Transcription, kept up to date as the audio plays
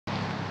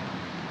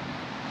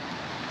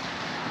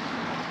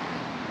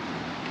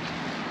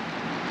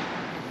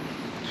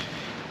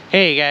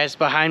Hey guys,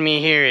 behind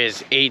me here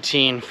is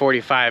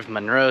 1845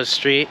 Monroe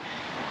Street,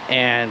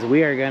 and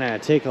we are gonna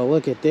take a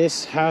look at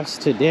this house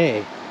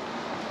today.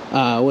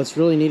 What's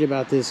really neat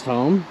about this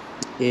home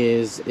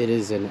is it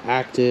is an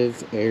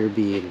active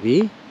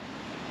Airbnb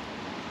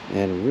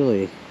and a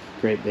really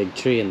great big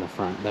tree in the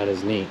front. That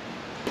is neat.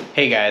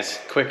 Hey guys,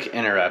 quick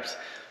interrupt.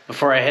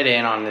 Before I head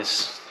in on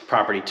this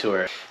property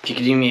tour, if you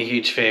could do me a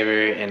huge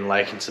favor and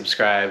like and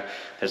subscribe,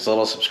 there's a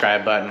little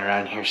subscribe button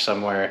around here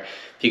somewhere.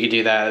 If you could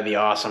do that, that'd be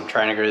awesome.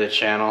 Trying to grow the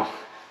channel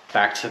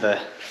back to the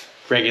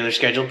regular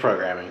scheduled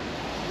programming.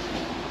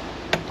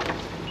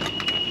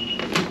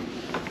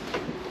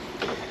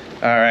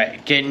 All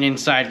right, getting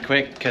inside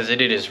quick because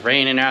it is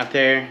raining out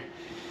there.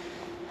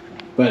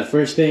 But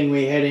first thing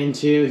we head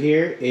into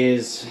here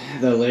is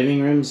the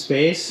living room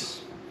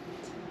space.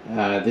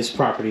 This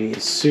property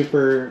is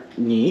super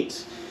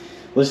neat.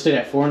 Listed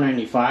at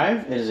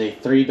 $495. It is a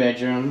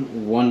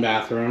 3-bedroom,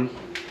 1-bathroom,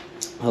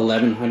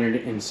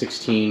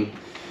 1,116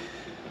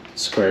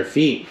 square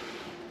feet.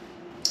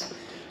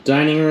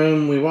 Dining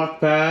room we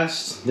walked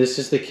past. This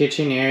is the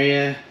kitchen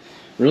area.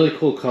 Really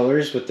cool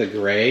colors with the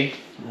gray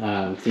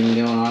theme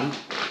going on.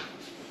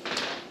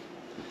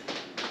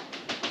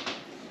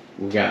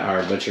 We got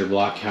our butcher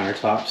block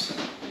countertops.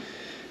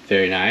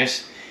 Very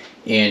nice.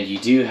 And you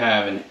do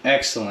have an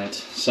excellent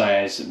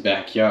size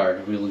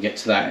backyard. We will get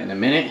to that in a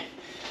minute.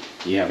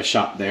 You have a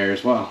shop there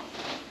as well.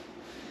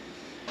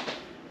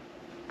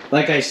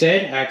 Like I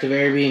said, active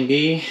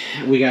Airbnb.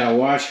 We got a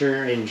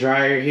washer and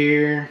dryer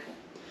here,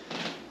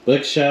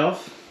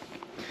 bookshelf,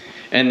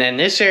 and then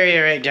this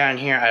area right down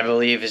here I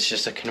believe is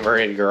just a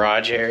converted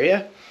garage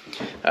area.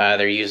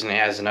 They're using it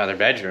as another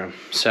bedroom,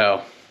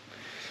 so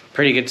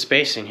pretty good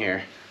space in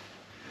here.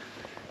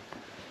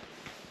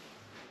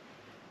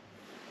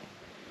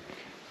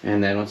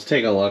 And then let's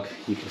take a look.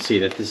 You can see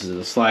that this is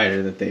the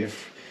slider that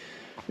they've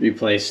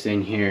replaced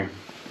in here.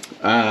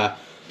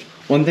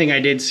 One thing I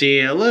did see,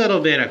 a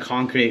little bit of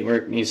concrete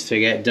work needs to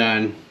get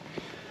done,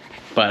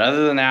 but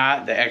other than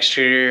that, the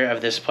exterior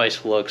of this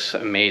place looks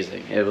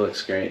amazing. It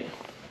looks great.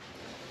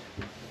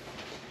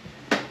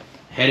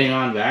 Heading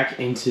on back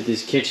into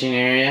this kitchen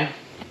area.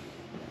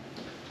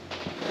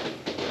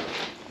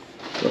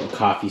 Little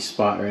coffee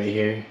spot right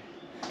here.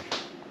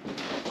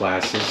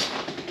 Glasses.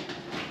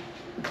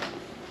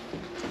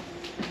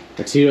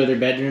 The 2 other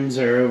bedrooms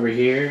are over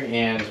here,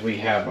 and we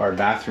have our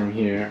bathroom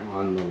here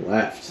on the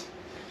left.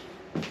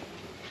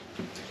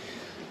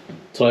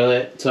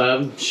 Toilet,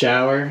 tub,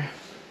 shower.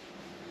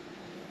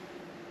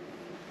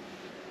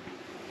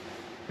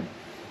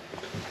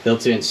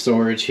 Built-in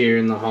storage here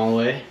in the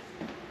hallway.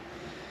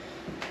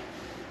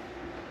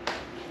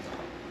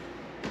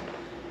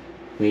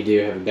 We do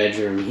have a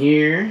bedroom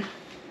here.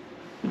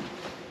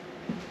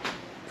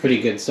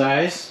 Pretty good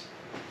size.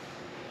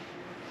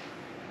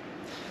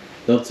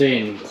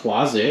 Built-in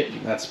closet,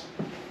 that's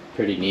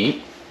pretty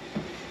neat.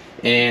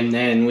 And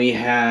then we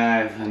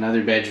have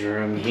another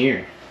bedroom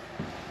here.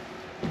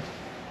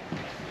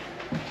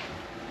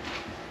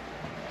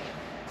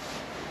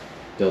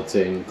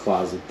 Built-in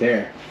closet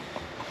there.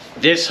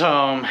 This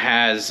home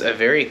has a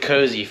very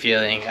cozy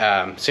feeling.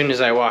 As soon as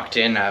I walked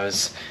in,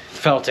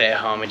 felt at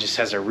home. It just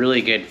has a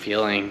really good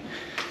feeling.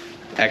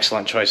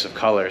 Excellent choice of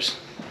colors.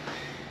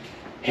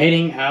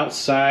 Heading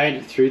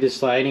outside through the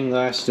sliding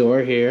glass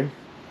door here.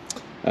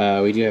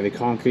 We do have a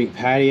concrete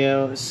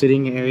patio,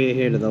 sitting area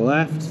here to the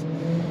left.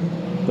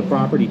 The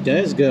property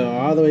does go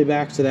all the way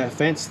back to that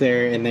fence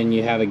there, and then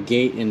you have a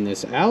gate in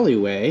this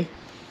alleyway,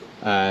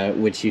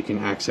 which you can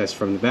access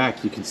from the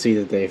back. You can see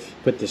that they've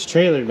put this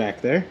trailer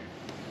back there.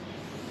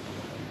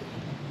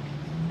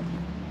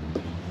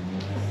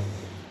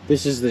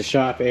 This is the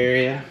shop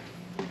area.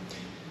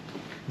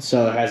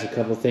 So it has a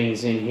couple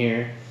things in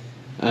here.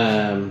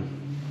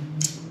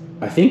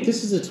 I think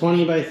this is a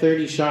 20 by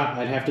 30 shop.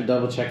 I'd have to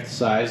double check the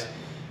size.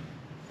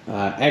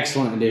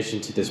 Excellent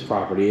addition to this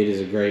property. It is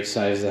a great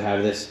size to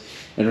have this.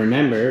 And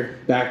remember,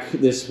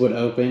 this would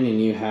open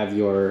and you have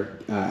your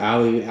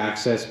alley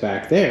access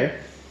back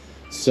there.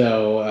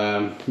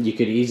 So you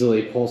could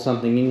easily pull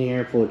something in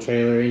here, pull a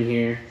trailer in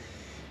here.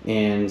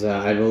 And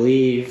I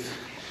believe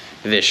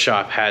this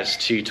shop has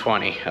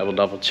 220. I will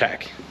double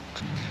check.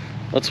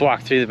 Let's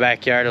walk through the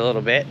backyard a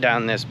little bit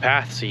down this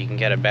path so you can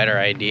get a better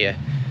idea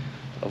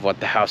of what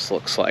the house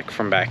looks like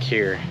from back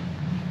here.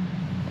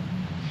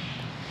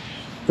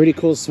 Pretty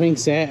cool swing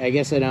set. I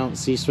guess I don't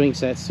see swing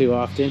sets too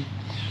often.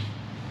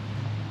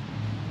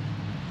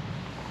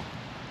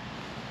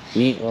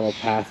 Neat little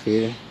path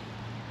here.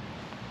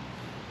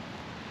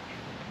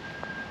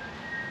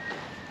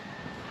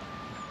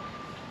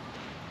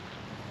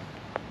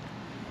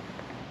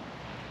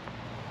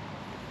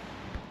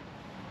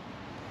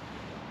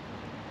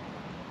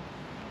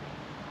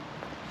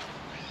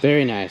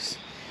 Very nice.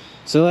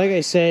 So like I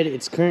said,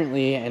 it's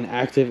currently an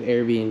active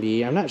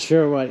Airbnb. I'm not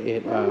sure what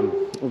it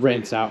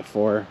rents out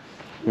for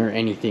or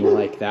anything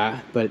like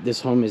that, but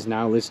this home is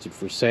now listed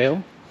for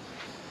sale.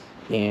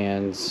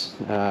 And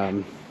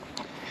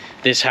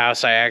this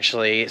house I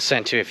actually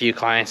sent to a few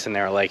clients, and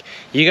they were like,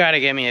 you got to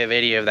get me a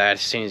video of that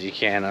as soon as you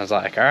can. I was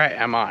like, all right,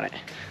 I'm on it.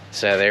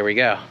 So there we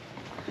go.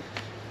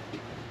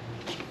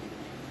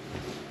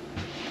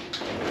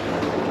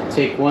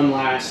 Take one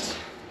last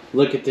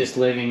look at this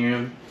living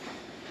room.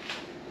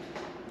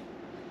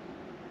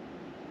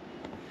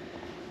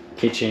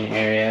 Kitchen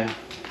area,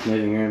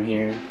 living room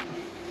here.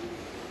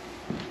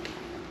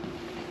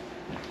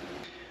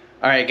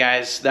 Alright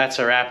guys, that's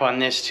a wrap on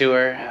this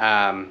tour.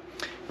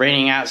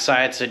 Raining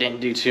outside, so didn't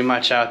do too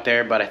much out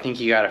there, but I think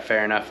you got a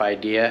fair enough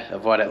idea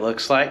of what it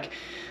looks like.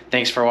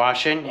 Thanks for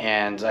watching,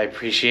 and I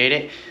appreciate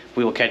it.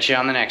 We will catch you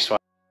on the next one.